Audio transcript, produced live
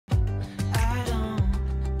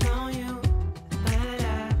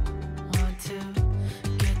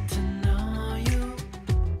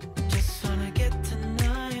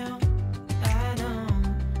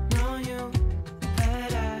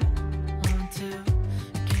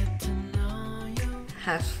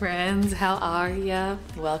Hi friends, how are ya?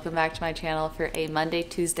 Welcome back to my channel for a Monday,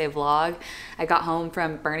 Tuesday vlog. I got home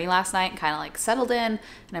from Boerne last night and kind of like settled in,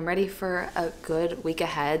 and I'm ready for a good week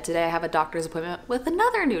ahead. Today I have a doctor's appointment with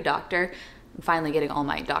another new doctor. I'm finally getting all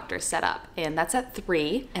my doctors set up, and that's at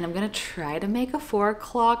 3, and I'm gonna try to make a 4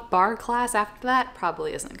 o'clock bar class after that.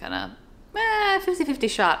 Probably isn't gonna 50-50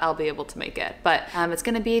 shot I'll be able to make it, but it's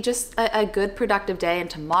gonna be just a good productive day. And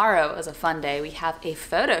tomorrow is a fun day. We have a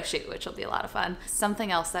photo shoot, which will be a lot of fun.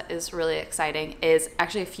 Something else that is really exciting is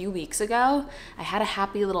actually a few weeks ago I had a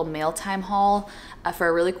happy little mail time haul for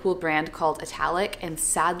a really cool brand called Italic, and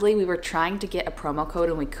sadly we were trying to get a promo code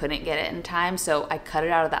and we couldn't get it in time, so I cut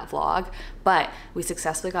it out of that vlog, but we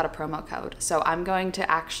successfully got a promo code, so I'm going to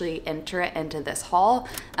actually enter it into this haul.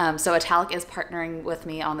 So Italic is partnering with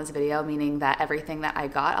me on this video, meaning that everything that I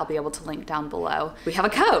got I'll be able to link down below. We have a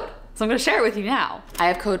code, so I'm gonna share it with you now. I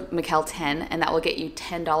have code Mick-Elle10, and that will get you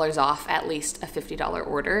 $10 off at least a $50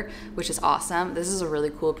 order, which is awesome. This is a really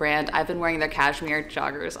cool brand. I've been wearing their cashmere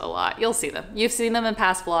joggers a lot. You'll see them. You've seen them in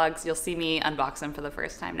past vlogs. You'll see me unbox them for the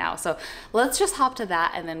first time now. So let's just hop to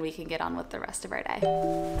that, and then we can get on with the rest of our day.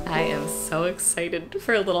 I am so excited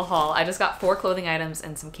for a little haul. I just got 4 clothing items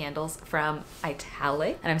and some candles from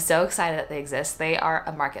Italic, and I'm so excited that they exist. They are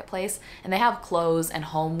a marketplace, and they have clothes and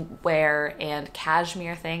homeware and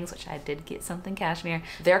cashmere things, which I did get something cashmere.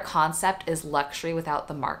 Their concept is luxury without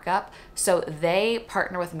the markup. So they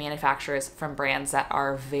partner with manufacturers from brands that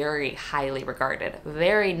are very highly regarded,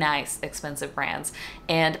 very nice, expensive brands,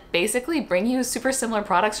 and basically bring you super similar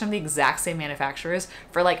products from the exact same manufacturers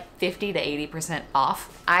for like 50 to 80%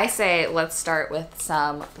 off. I say let's start with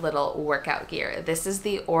some little workout gear. This is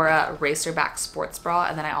the Aura Racerback sports bra,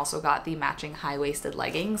 and then I also got the matching high-waisted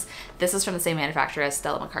leggings. This is from the same manufacturer as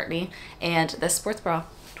Stella McCartney, and this sports bra,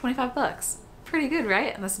 25 bucks. Pretty good,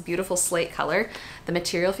 right? And this beautiful slate color. The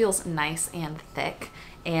material feels nice and thick,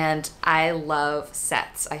 and I love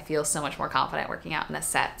sets. I feel so much more confident working out in a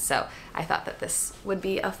set, so I thought that this would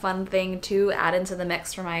be a fun thing to add into the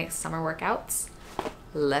mix for my summer workouts.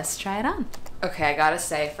 Let's try it on. Okay, I gotta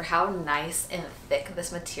say, for how nice and thick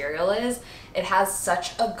this material is, it has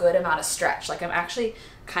such a good amount of stretch. Like, I'm actually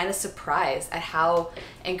kind of surprised at how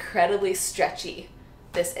incredibly stretchy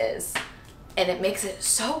this is. And it makes it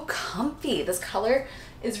so comfy. This color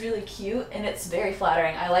is really cute, and it's very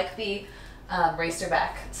flattering. I like the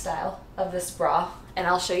racerback style of this bra, and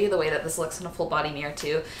I'll show you the way that this looks in a full body mirror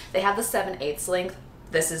too. They have the 7/8 length.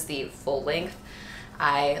 This is the full length.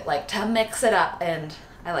 I like to mix it up, and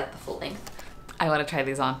I like the full length. I want to try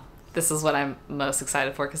these on. This is what I'm most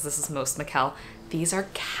excited for, because this is most Mick-Elle. These are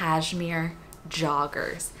cashmere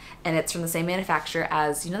joggers, and it's from the same manufacturer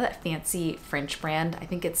as, you know, that fancy French brand, I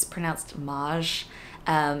think it's pronounced Mage,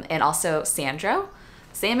 and also Sandro.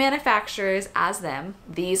 Same manufacturers as them.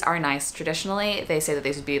 These are nice. Traditionally they say that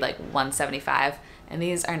these would be like $175, and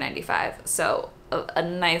these are $95, so a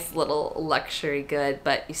nice little luxury good,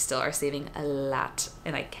 but you still are saving a lot,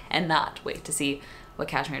 and I cannot wait to see what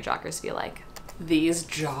cashmere joggers feel like. These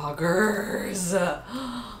joggers,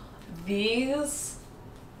 these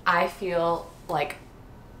I feel like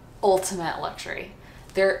ultimate luxury.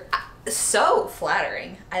 They're so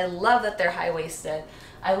flattering. I love that they're high-waisted.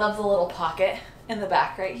 I love the little pocket in the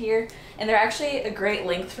back right here, and they're actually a great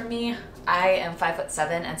length for me. I am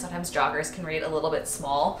 5'7", and sometimes joggers can read a little bit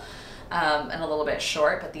small and a little bit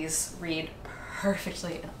short, but these read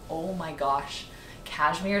perfectly. And oh my gosh,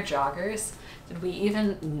 cashmere joggers. Did we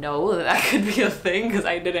even know that that could be a thing? Because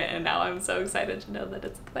I didn't, and now I'm so excited to know that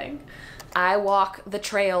it's a thing. I walk the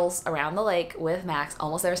trails around the lake with Max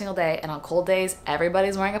almost every single day, and on cold days,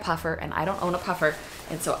 everybody's wearing a puffer, and I don't own a puffer,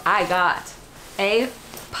 and so I got a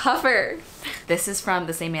puffer. This is from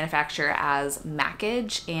the same manufacturer as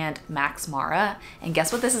Mackage and Max Mara, and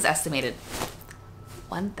guess what this is estimated?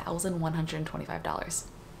 $1,125,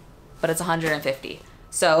 but it's $150.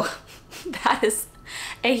 So that is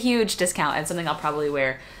a huge discount, and something I'll probably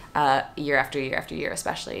wear year after year after year,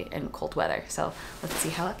 especially in cold weather. So let's see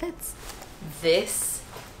how it fits. This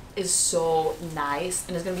is so nice,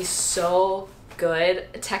 and it's gonna be so good.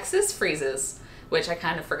 Texas freezes, which I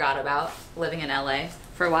kind of forgot about living in LA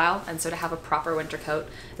for a while, and so to have a proper winter coat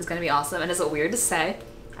is gonna be awesome. And is it weird to say,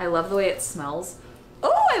 I love the way it smells.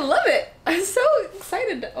 Oh, I love it. I'm so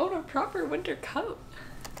excited to own a proper winter coat.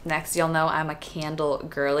 Next, you'll know I'm a candle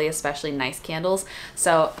girly, especially nice candles.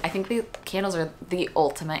 So I think the candles are the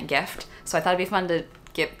ultimate gift. So I thought it'd be fun to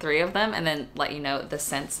get 3 of them and then let you know the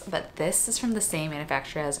scents. But this is from the same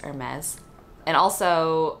manufacturer as Hermes, and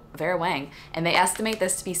also Vera Wang. And they estimate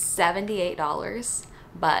this to be $78,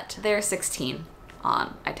 but they're $16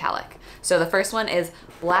 on Italic. So the first one is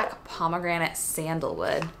Black Pomegranate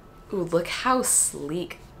Sandalwood. Ooh, look how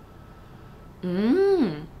sleek.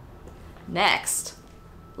 Next,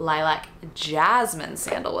 lilac jasmine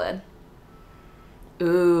sandalwood.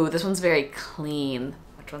 Ooh, this one's very clean.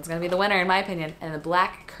 Which one's gonna be the winner in my opinion? And the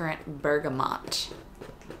black currant bergamot.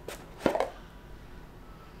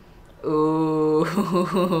 Ooh,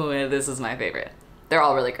 this is my favorite. They're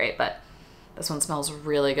all really great, but this one smells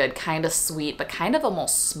really good. Kind of sweet, but kind of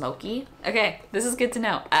almost smoky. Okay, this is good to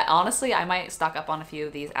know. Honestly, I might stock up on a few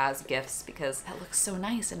of these as gifts because that looks so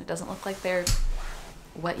nice and it doesn't look like they're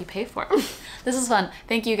what you pay for. This is fun.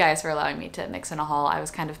 Thank you guys for allowing me to mix in a haul. I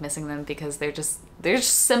was kind of missing them because they're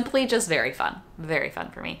simply just very fun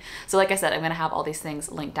for me. So like I said, I'm gonna have all these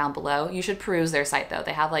things linked down below. You should peruse their site though.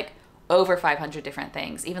 They have like over 500 different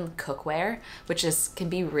things, even cookware, which can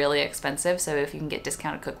be really expensive. So if you can get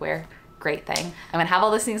discounted cookware, great thing. I'm gonna have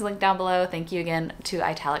all those things linked down below. Thank you again to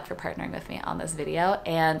Italic for partnering with me on this video.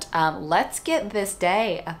 And let's get this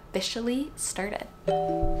day officially started.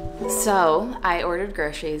 So I ordered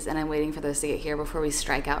groceries and I'm waiting for those to get here before we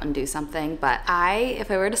strike out and do something. But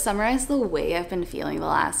if I were to summarize the way I've been feeling the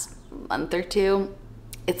last month or two,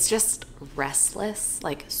 it's just restless,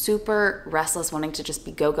 like super restless, wanting to just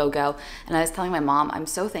be go, go, go. And I was telling my mom, I'm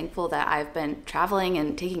so thankful that I've been traveling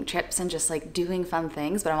and taking trips and just like doing fun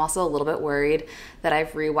things, but I'm also a little bit worried that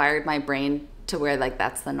I've rewired my brain to where like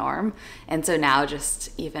that's the norm. And so now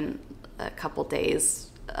just even a couple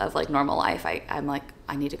days of like normal life, I'm like,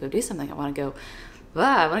 I need to go do something. I want to go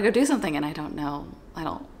do something. And I don't know. I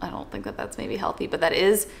don't think that that's maybe healthy, but that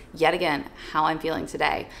is yet again how I'm feeling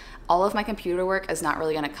today. All of my computer work is not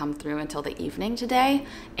really going to come through until the evening today,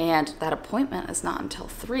 and that appointment is not until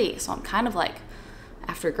 3. So I'm kind of like,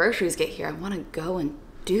 after groceries get here, I want to go and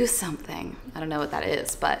do something. I don't know what that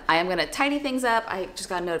is, but I am going to tidy things up. I just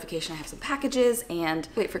got a notification I have some packages and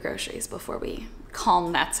wait for groceries before we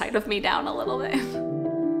calm that side of me down a little bit.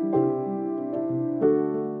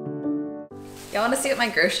 Y'all want to see what my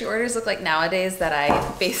grocery orders look like nowadays that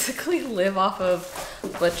I basically live off of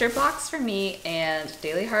Butcher Box for meat and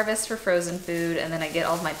Daily Harvest for frozen food, and then I get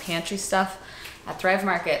all of my pantry stuff at Thrive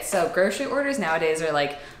Market. So grocery orders nowadays are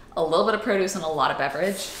like a little bit of produce and a lot of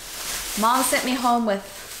beverage. Mom sent me home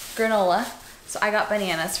with granola, so I got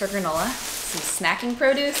bananas for granola, some snacking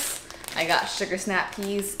produce, I got sugar snap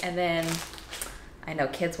peas, and then I know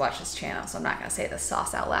kids watch this channel, so I'm not gonna say the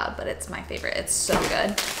sauce out loud, but it's my favorite. It's so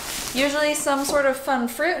good. Usually some sort of fun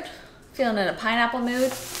fruit. Feeling in a pineapple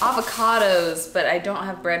mood. Avocados, but I don't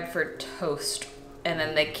have bread for toast. And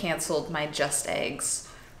then they canceled my Just Eggs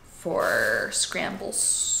for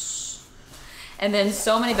scrambles. And then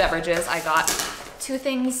so many beverages. I got 2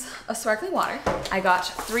 things of sparkling water. I got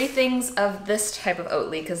 3 things of this type of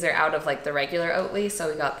Oatly because they're out of like the regular Oatly. So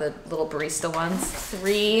we got the little barista ones.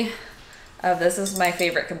 3 of this is my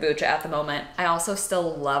favorite kombucha at the moment. I also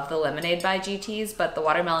still love the lemonade by GT's, but the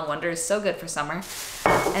Watermelon Wonder is so good for summer.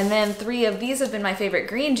 And then 3 of these have been my favorite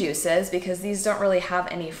green juices because these don't really have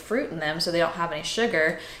any fruit in them, so they don't have any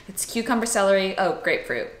sugar. It's cucumber, celery,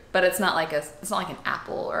 grapefruit, but it's not like an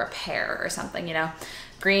apple or a pear or something, you know.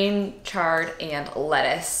 Green, chard, and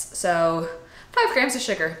lettuce. So 5 grams of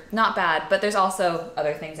sugar, not bad, but there's also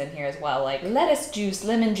other things in here as well, like lettuce juice,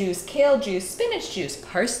 lemon juice, kale juice, spinach juice,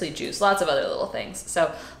 parsley juice, lots of other little things.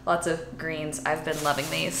 So lots of greens. I've been loving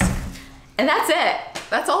these. And that's it.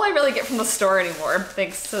 That's all I really get from the store anymore,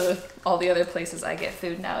 thanks to all the other places I get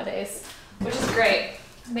food nowadays, which is great.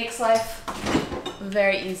 Makes life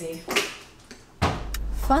very easy.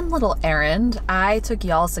 Fun little errand. I took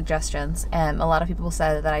y'all's suggestions, and a lot of people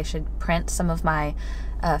said that I should print some of my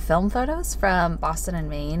film photos from Boston and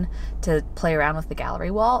Maine to play around with the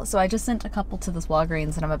gallery wall. So I just sent a couple to this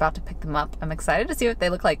Walgreens and I'm about to pick them up. I'm excited to see what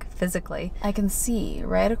they look like physically. I can see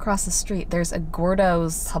right across the street there's a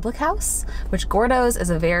Gordo's Public House, which Gordo's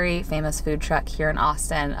is a very famous food truck here in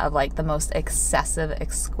Austin of like the most excessive,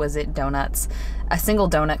 exquisite donuts. A single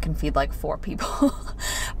donut can feed like 4 people.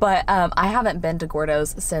 But I haven't been to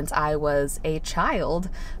Gordo's since I was a child,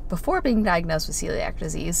 before being diagnosed with celiac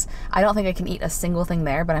disease. I don't think I can eat a single thing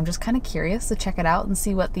there, but I'm just kind of curious to check it out and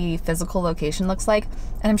see what the physical location looks like.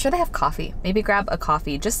 And I'm sure they have coffee. Maybe grab a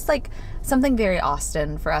coffee, just like something very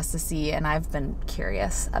Austin for us to see. And I've been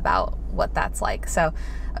curious about what that's like. So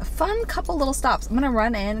a fun couple little stops. I'm gonna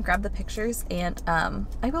run in, grab the pictures, and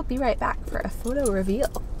I will be right back for a photo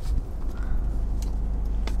reveal.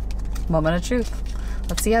 Moment of truth.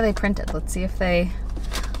 Let's see how they printed. Let's see if they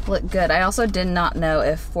look good. I also did not know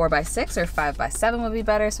if 4x6 or 5x7 would be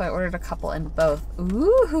better, so I ordered a couple in both.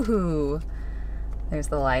 Ooh, there's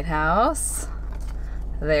the lighthouse.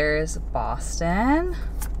 There's Boston.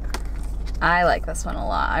 I like this one a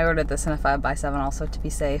lot. I ordered this in a 5x7 also to be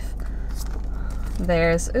safe.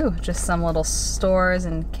 There's, ooh, just some little stores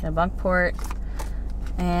in Kennebunkport.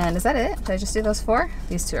 And is that it? Did I just do those 4?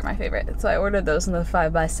 These 2 are my favorite. So I ordered those in the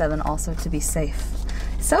 5x7 also to be safe.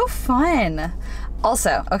 So fun.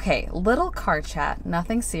 Also, okay, little car chat,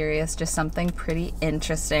 nothing serious, just something pretty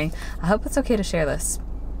interesting. I hope it's okay to share this.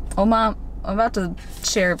 Oh, Mom, I'm about to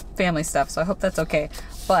share family stuff, so I hope that's okay.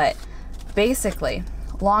 But basically,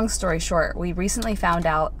 long story short, we recently found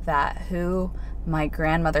out that who my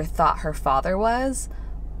grandmother thought her father was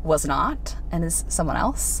not, and is someone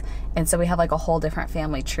else. And so we have like a whole different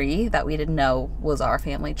family tree that we didn't know was our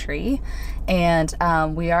family tree. And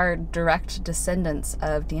we are direct descendants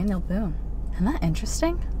of Daniel Boone. Isn't that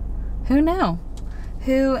interesting? Who knew?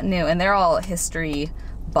 Who knew? And they're all history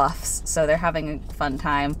buffs, so they're having a fun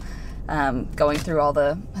time going through all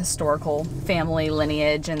the historical family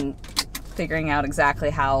lineage and figuring out exactly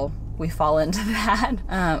how we fall into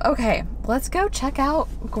that. Okay, let's go check out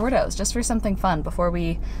Gordo's just for something fun before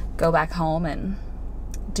we go back home and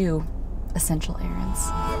do essential errands.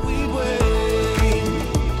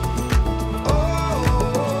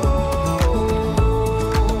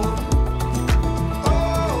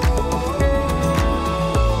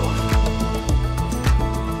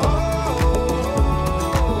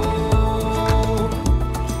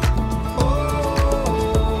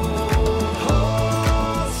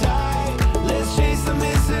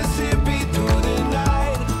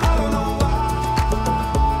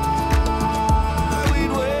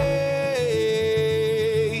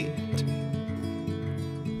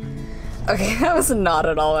 Okay, that was not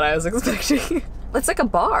at all what I was expecting. It's like a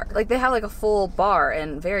bar. Like they have like a full bar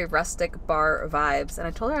and very rustic bar vibes. And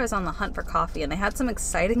I told her I was on the hunt for coffee and they had some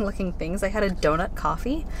exciting looking things. They had a donut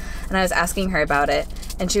coffee and I was asking her about it.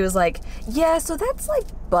 And she was like, yeah, so that's like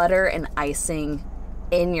butter and icing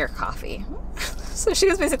in your coffee. So she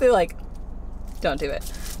was basically like, don't do it.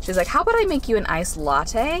 She's like, how about I make you an iced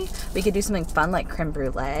latte? We could do something fun like creme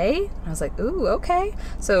brulee. And I was like, ooh, okay.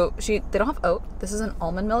 So they don't have oat. This is an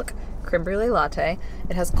almond milk creme brulee latte.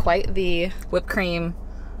 It has quite the whipped cream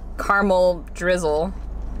caramel drizzle.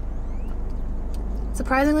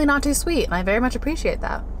 Surprisingly not too sweet, and I very much appreciate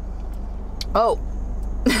that. Oh,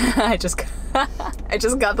 I just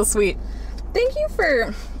got the sweet. Thank you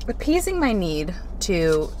for appeasing my need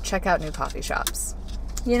to check out new coffee shops.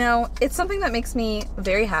 You know, it's something that makes me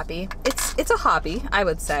very happy. It's a hobby, I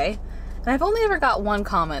would say. And I've only ever got one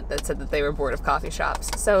comment that said that they were bored of coffee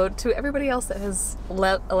shops. So to everybody else that has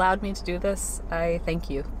allowed me to do this, I thank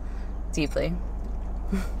you deeply.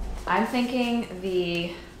 I'm thinking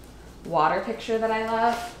the water picture that I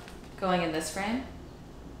love going in this frame.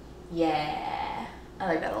 Yeah, I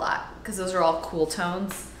like that a lot because those are all cool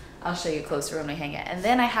tones. I'll show you closer when we hang it. And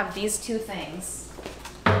then I have these 2 things.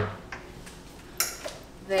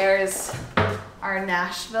 There's our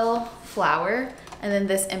Nashville flower, and then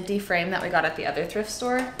this empty frame that we got at the other thrift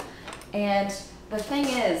store. And the thing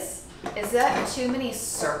is that too many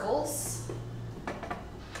circles?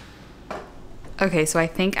 Okay, so I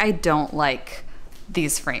think I don't like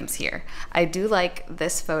these frames here. I do like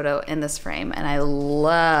this photo in this frame, and I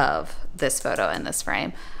love this photo in this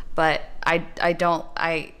frame, but I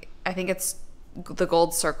think it's the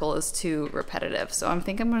gold circle is too repetitive. So I'm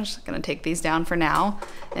thinking I'm just gonna take these down for now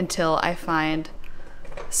until I find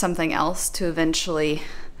something else to eventually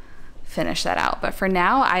finish that out. But for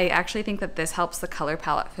now, I actually think that this helps the color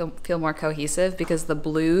palette feel more cohesive because the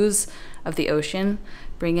blues of the ocean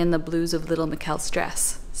bring in the blues of little Mick-Elle's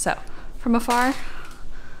dress. So from afar,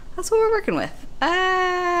 that's what we're working with.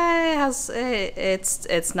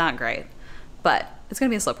 It's not great, but it's gonna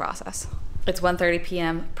be a slow process. It's 1:30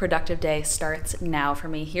 p.m. Productive day starts now for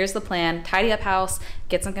me. Here's the plan: tidy up house,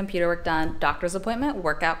 get some computer work done, doctor's appointment,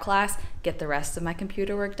 workout class, get the rest of my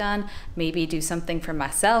computer work done, maybe do something for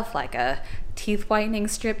myself like a teeth whitening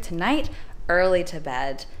strip tonight, early to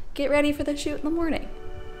bed, get ready for the shoot in the morning.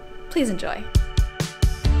 Please enjoy.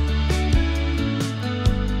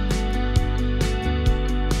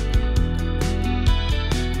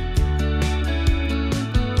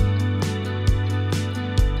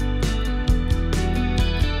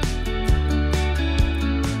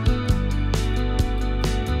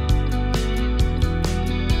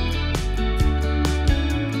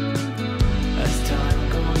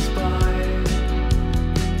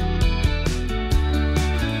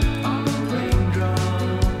 On a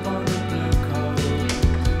raindrop on a blue car.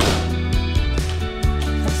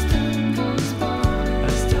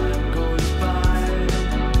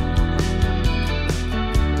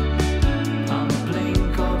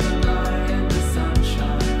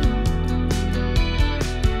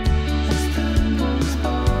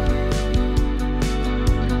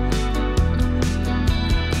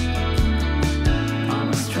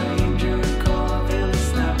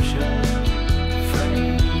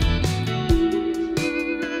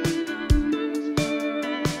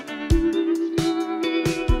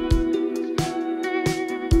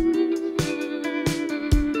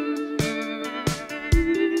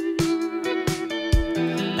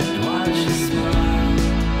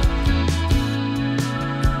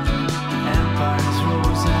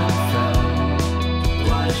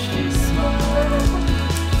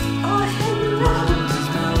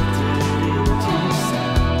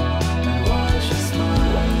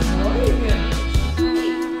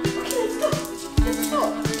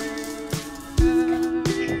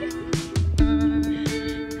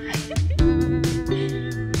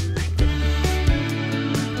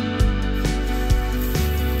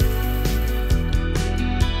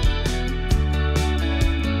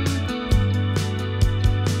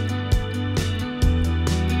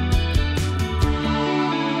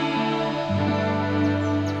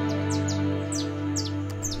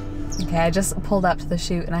 Okay, I just pulled up to the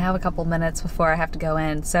shoot and I have a couple minutes before I have to go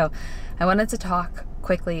in. So I wanted to talk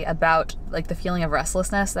quickly about like the feeling of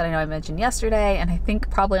restlessness that I know I mentioned yesterday, and I think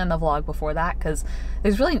probably on the vlog before that, because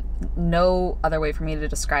there's really no other way for me to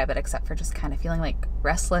describe it except for just kind of feeling like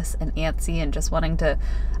restless and antsy and just wanting to,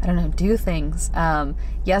 I don't know, do things.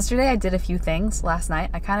 Yesterday I did a few things. Last night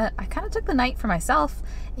I kind of took the night for myself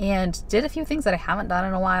and did a few things that I haven't done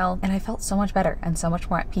in a while, and I felt so much better and so much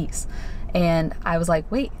more at peace. And I was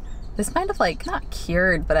like, wait, this kind of like not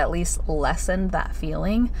cured, but at least lessened that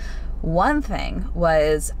feeling. One thing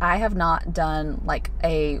was I have not done like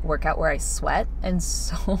a workout where I sweat in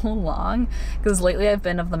so long, because lately I've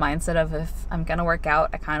been of the mindset of if I'm gonna work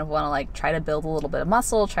out, I kind of want to like try to build a little bit of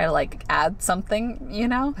muscle, try to like add something, you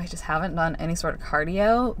know? I just haven't done any sort of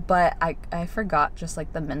cardio, but I forgot just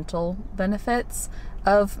like the mental benefits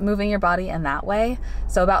of moving your body in that way.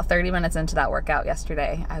 So about 30 minutes into that workout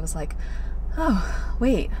yesterday, I was like, oh,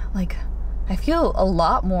 wait, like I feel a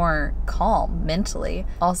lot more calm mentally.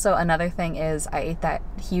 Also, another thing is I ate that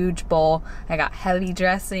huge bowl. I got heavy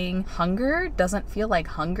dressing. Hunger doesn't feel like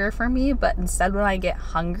hunger for me, but instead when I get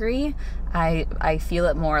hungry, I feel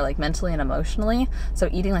it more like mentally and emotionally. So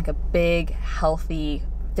eating like a big, healthy,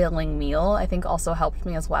 filling meal I think also helped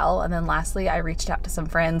me as well. And then lastly, I reached out to some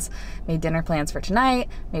friends, made dinner plans for tonight,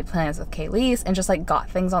 made plans with Kaylee's, and just like got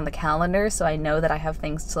things on the calendar so I know that I have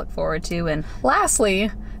things to look forward to. And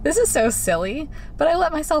lastly, this is so silly, but I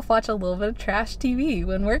let myself watch a little bit of trash TV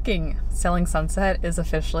when working. Selling Sunset is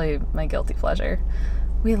officially my guilty pleasure.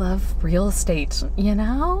 We love real estate, you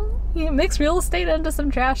know? You mix real estate into some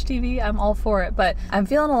trash TV, I'm all for it. But I'm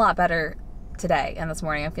feeling a lot better today and this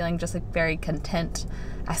morning. I'm feeling just like very content.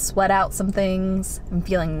 I sweat out some things. I'm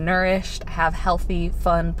feeling nourished. I have healthy,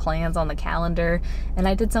 fun plans on the calendar, and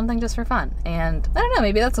I did something just for fun. And I don't know,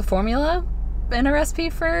 maybe that's a formula and a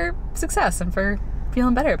recipe for success and for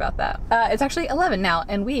feeling better about that. It's actually 11 now,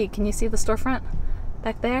 and can you see the storefront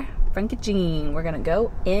back there? Frankie Jean. We're gonna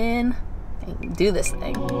go in and do this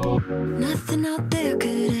thing. Nothing out there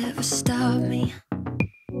could ever stop me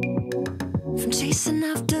from chasing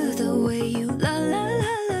after the way you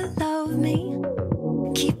love me,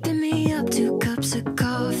 keeping me up 2 cups of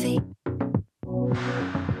coffee.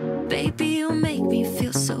 Baby, you make me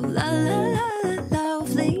feel so lovely.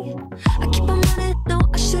 I keep on running, no,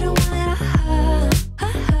 I shouldn't want it. I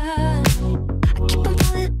keep on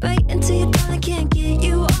falling right into your thought, I can't get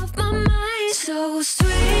you off my mind. So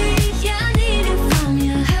sweet, yeah, I need it from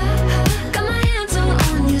you. Got my hands all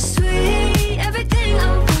on you, sweet. Everything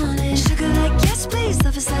I want is sugar like yes, please.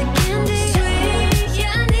 Love is like candy. Sweet,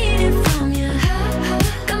 yeah, I need it from you.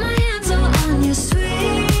 Got my hands all on you,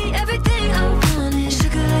 sweet. Everything I want is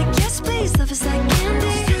sugar like yes, please. Love is like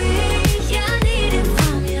candy. Sweet, yeah, I need it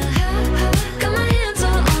from you. Got my hands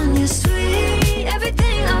all on you, sweet.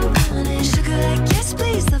 Everything I want is sugar like yes,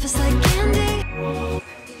 please. Love is like candy.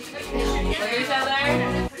 Look at each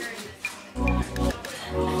other.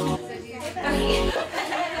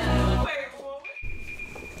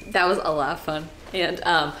 That was a lot of fun. And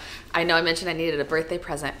I know I mentioned I needed a birthday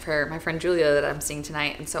present for my friend Julia that I'm seeing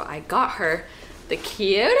tonight, and so I got her the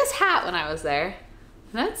cutest hat when I was there.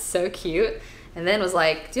 That's so cute. And then was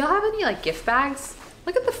like, do y'all have any like gift bags?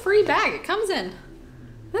 Look at the free bag it comes in.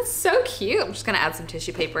 That's so cute. I'm just gonna add some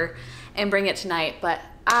tissue paper and bring it tonight, but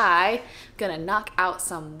I'm gonna knock out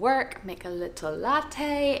some work, make a little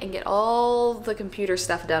latte, and get all the computer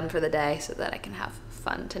stuff done for the day so that I can have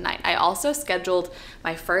fun tonight. I also scheduled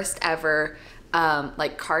my first ever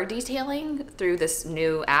like car detailing through this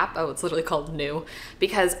new app. Oh, it's literally called New,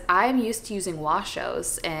 because I'm used to using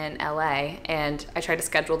Washos in LA, and I tried to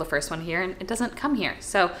schedule the first one here and it doesn't come here.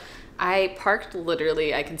 So I parked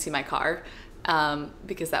literally, I can see my car,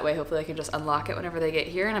 because that way hopefully I can just unlock it whenever they get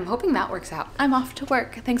here, and I'm hoping that works out. I'm off to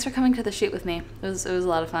work. Thanks for coming to the shoot with me. It was a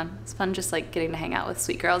lot of fun. It's fun just like getting to hang out with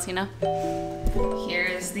sweet girls, you know?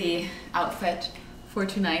 Here's the outfit for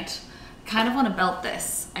tonight. Kind of want to belt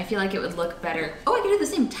this. I feel like it would look better. Oh, I could do the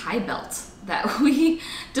same tie belt that we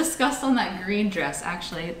discussed on that green dress,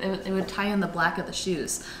 actually. It would tie in the black of the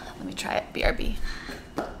shoes. Let me try it, BRB.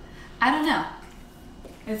 I don't know.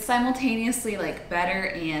 It's simultaneously like better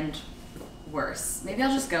and worse. Maybe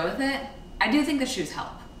I'll just go with it. I do think the shoes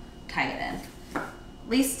help tie it in. At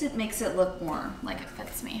least it makes it look more like it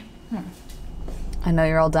fits me. I know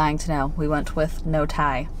you're all dying to know. We went with no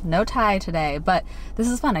tie. No tie today, but this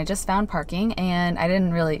is fun. I just found parking and I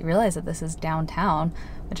didn't really realize that this is downtown,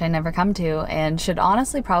 which I never come to, and should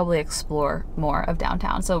honestly probably explore more of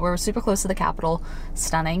downtown. So we're super close to the Capitol.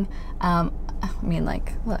 Stunning. I mean,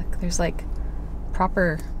 like, look, there's like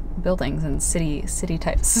proper buildings and city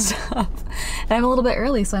type stuff. And I'm a little bit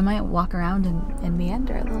early, so I might walk around and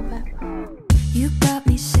meander a little bit. You got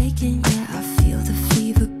me shaking, yeah, I feel the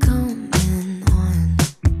fever coming on.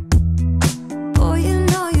 Boy, you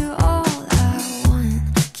know you're all I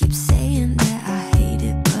want. Keep saying that I hate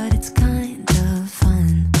it, but it's kind of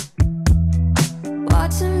fun.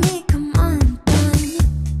 Watching me come undone.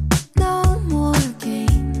 No more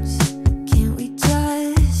games. Can't we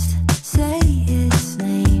just say its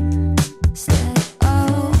name? Instead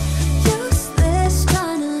of useless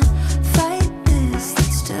trying to fight this.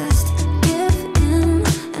 Let's just give in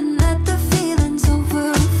and let the feelings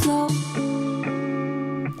overflow.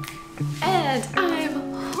 And I'm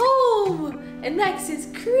home! And Max is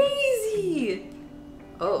crazy!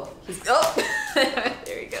 Oh,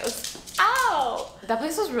 there he goes. Ow! That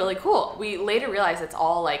place was really cool. We later realized it's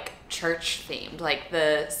all like church themed. Like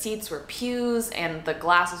the seats were pews and the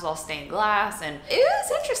glass was all stained glass, and it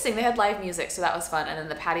was interesting. They had live music, so that was fun. And then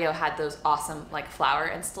the patio had those awesome like flower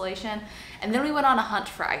installation. And then we went on a hunt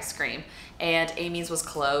for ice cream, and Amy's was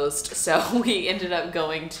closed, so we ended up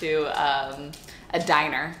going to a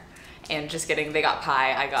diner and just they got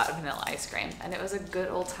pie, I got vanilla ice cream, and it was a good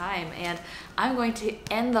old time. And I'm going to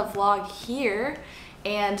end the vlog here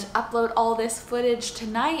and upload all this footage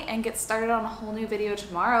tonight and get started on a whole new video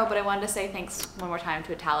tomorrow. But I wanted to say thanks one more time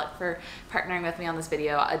to Italic for partnering with me on this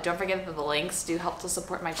video. Don't forget that the links do help to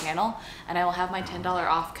support my channel, and I will have my $10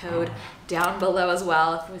 off code down below as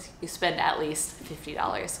well if you spend at least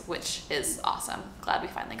 $50, which is awesome. Glad we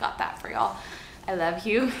finally got that for y'all. I love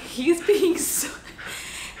you. He's being so...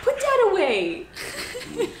 Put that away.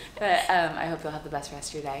 But I hope you'll have the best rest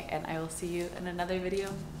of your day, and I will see you in another video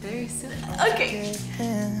very soon. Okay.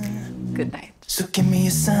 Good night. So give me a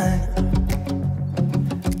sign.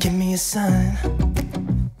 Give me a sign.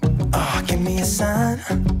 Oh, give me a sign.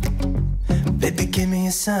 Baby, give me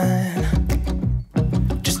a sign.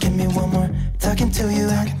 Just give me one more talking to you.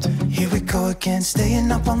 Here we go again,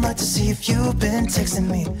 staying up all night to see if you've been texting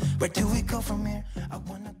me. Where do we go from here?